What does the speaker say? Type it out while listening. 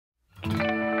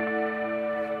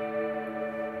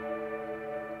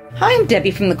Hi, I'm Debbie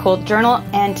from the Quilt Journal,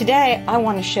 and today I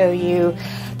want to show you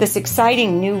this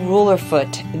exciting new ruler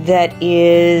foot that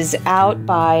is out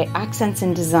by Accents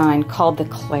in Design called the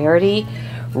Clarity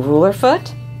Ruler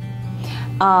Foot.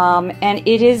 And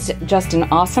it is just an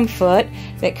awesome foot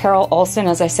that Carol Olson,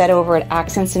 as I said, over at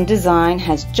Accents in Design,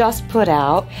 has just put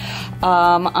out.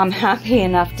 I'm happy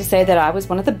enough to say that I was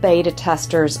one of the beta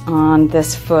testers on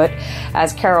this foot,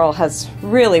 as Carol has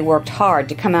really worked hard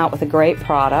to come out with a great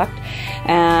product.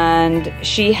 And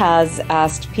she has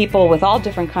asked people with all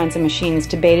different kinds of machines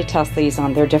to beta test these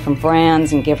on their different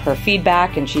brands and give her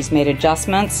feedback, and she's made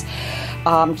adjustments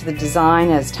to the design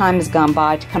as time has gone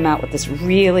by to come out with this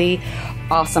really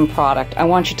awesome product. I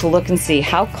want you to look and see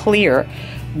how clear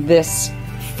this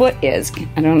foot is.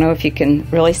 I don't know if you can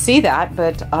really see that,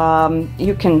 but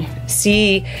you can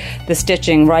see the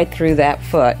stitching right through that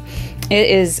foot. It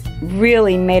is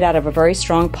really made out of a very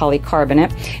strong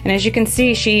polycarbonate, and as you can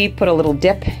see, she put a little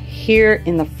dip here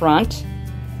in the front.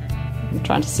 I'm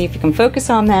trying to see if you can focus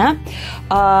on that,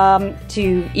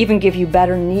 to even give you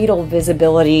better needle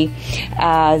visibility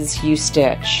as you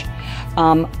stitch.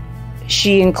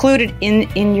 She included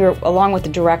along with the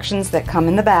directions that come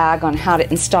in the bag on how to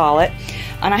install it.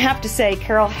 And I have to say,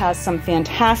 Carol has some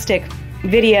fantastic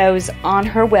videos on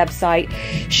her website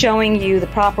showing you the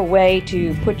proper way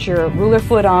to put your ruler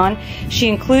foot on. She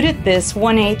included this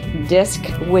 1/8 disc,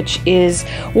 which is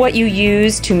what you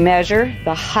use to measure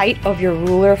the height of your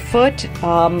ruler foot,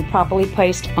 properly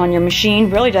placed on your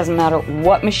machine. Really doesn't matter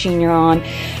what machine you're on.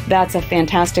 That's a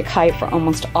fantastic height for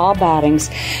almost all battings.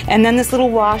 And then this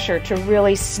little washer to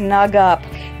really snug up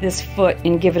this foot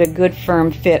and give it a good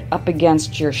firm fit up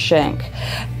against your shank.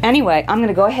 Anyway, I'm going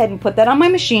to go ahead and put that on my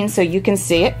machine so you can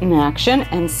see it in action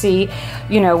and see,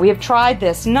 we have tried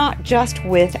this not just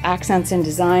with Accents in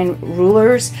Design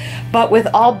rulers, but with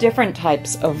all different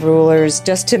types of rulers,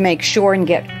 just to make sure and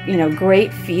get,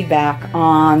 great feedback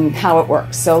on how it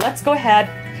works. So let's go ahead,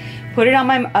 put it on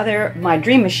my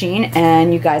dream machine,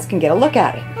 and you guys can get a look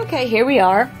at it. Okay, here we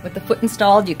are with the foot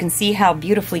installed. You can see how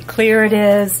beautifully clear it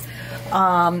is.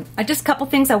 Just a couple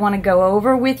things I want to go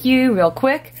over with you real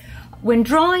quick. When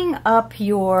drawing up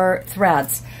your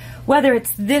threads, whether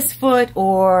it's this foot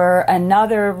or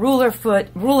another ruler foot,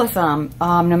 rule of thumb,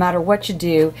 no matter what you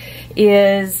do,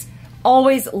 is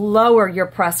always lower your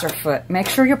presser foot. Make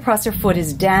sure your presser foot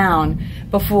is down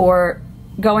before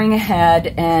going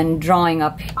ahead and drawing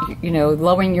up,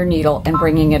 lowering your needle and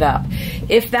bringing it up.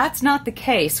 If that's not the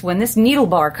case, when this needle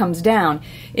bar comes down,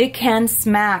 it can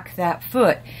smack that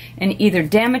foot and either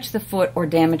damage the foot or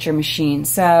damage your machine.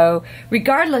 So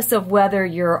regardless of whether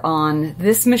you're on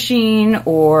this machine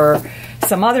or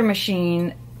some other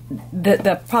machine,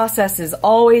 the process is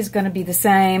always going to be the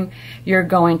same. You're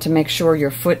going to make sure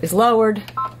your foot is lowered,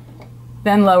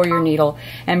 then lower your needle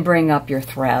and bring up your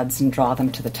threads and draw them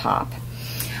to the top.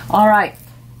 All right,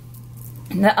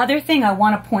 the other thing I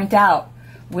want to point out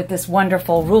with this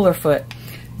wonderful ruler foot,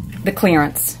 the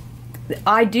clearance.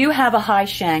 I do have a high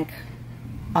shank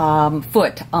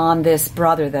foot on this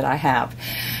brother that I have.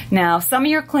 Now, some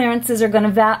of your clearances are going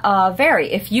to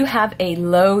vary. If you have a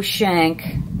low shank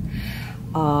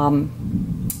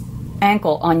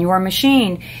ankle on your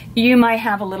machine, you might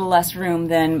have a little less room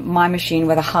than my machine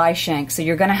with a high shank. So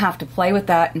you're going to have to play with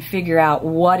that and figure out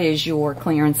what is your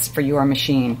clearance for your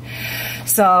machine.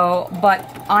 So, but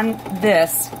on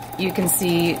this, you can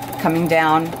see coming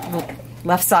down, the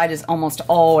left side is almost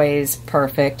always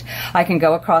perfect. I can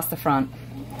go across the front,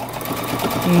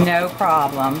 no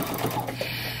problem.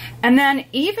 And then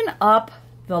even up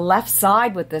the left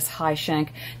side with this high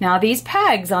shank. Now, these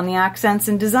pegs on the Accents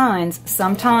and Designs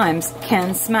sometimes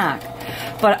can smack,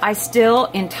 but I still,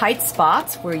 in tight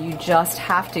spots where you just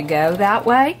have to go that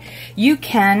way, you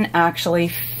can actually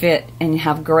fit and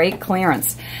have great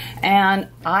clearance. And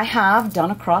I have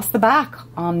done across the back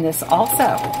on this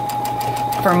also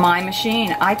for my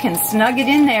machine. I can snug it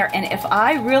in there, and if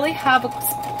I really have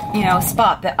a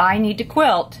spot that I need to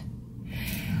quilt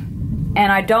and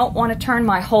I don't want to turn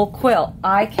my whole quilt,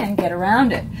 I can get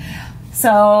around it.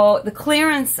 So the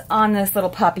clearance on this little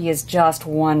puppy is just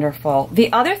wonderful.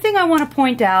 The other thing I want to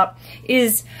point out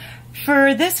is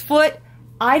for this foot,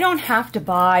 I don't have to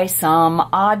buy some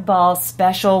oddball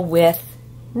special width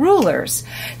rulers.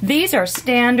 These are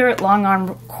standard long arm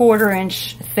 1/4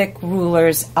 inch thick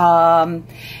rulers.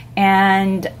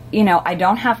 And I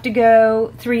don't have to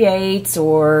go 3/8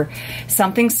 or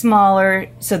something smaller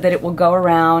so that it will go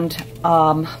around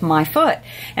my foot.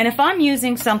 And if I'm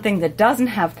using something that doesn't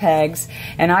have pegs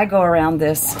and I go around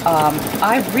this,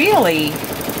 I really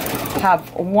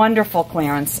have wonderful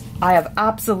clearance. I have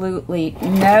absolutely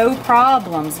no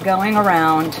problems going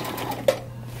around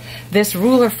this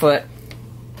ruler foot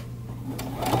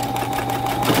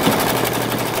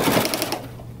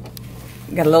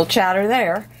got a little chatter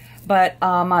there, but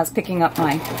I was picking up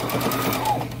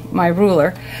my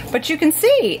ruler. But you can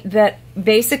see that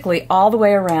basically all the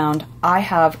way around I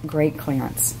have great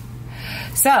clearance.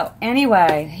 So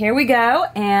anyway, here we go,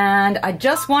 and I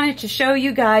just wanted to show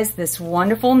you guys this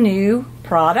wonderful new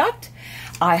product.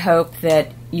 I hope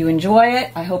that you enjoy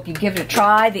it. I hope you give it a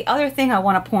try. The other thing I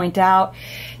want to point out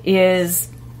is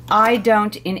I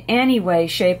don't in any way,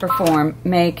 shape, or form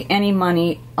make any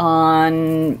money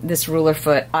on this ruler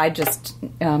foot. I just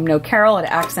know Carol at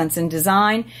Accents in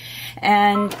Design,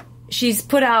 and she's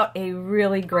put out a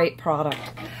really great product.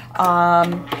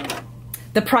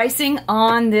 The pricing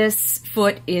on this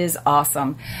foot is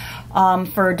awesome.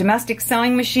 For domestic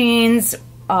sewing machines,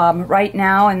 right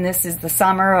now, and this is the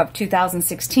summer of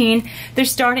 2016, they're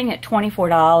starting at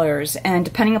 $24, and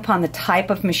depending upon the type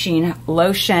of machine,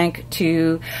 low shank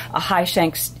to a high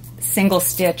shank single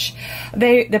stitch,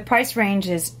 the price range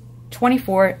is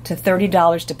 $24 to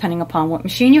 $30 depending upon what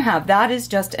machine you have. That is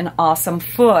just an awesome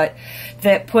foot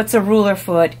that puts a ruler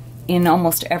foot in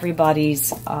almost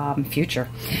everybody's future.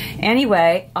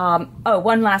 Anyway, oh,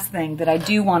 one last thing that I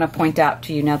do want to point out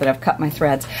to you now that I've cut my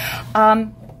threads.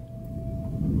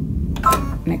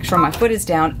 Make sure my foot is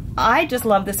down. I just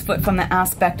love this foot from the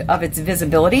aspect of its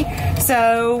visibility.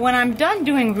 So when I'm done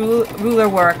doing ruler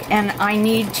work and I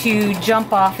need to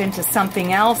jump off into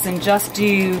something else and just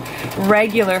do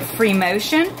regular free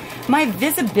motion, my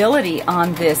visibility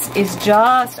on this is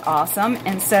just awesome.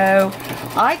 And so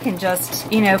I can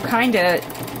just, you know, kind of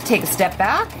take a step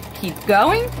back, keep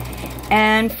going,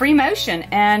 and free motion.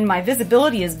 And my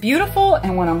visibility is beautiful,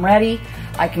 and when I'm ready,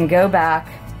 I can go back,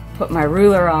 put my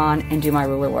ruler on, and do my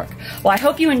ruler work. Well, I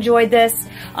hope you enjoyed this.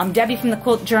 I'm Debbie from the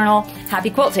Quilt Journal. Happy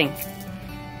quilting!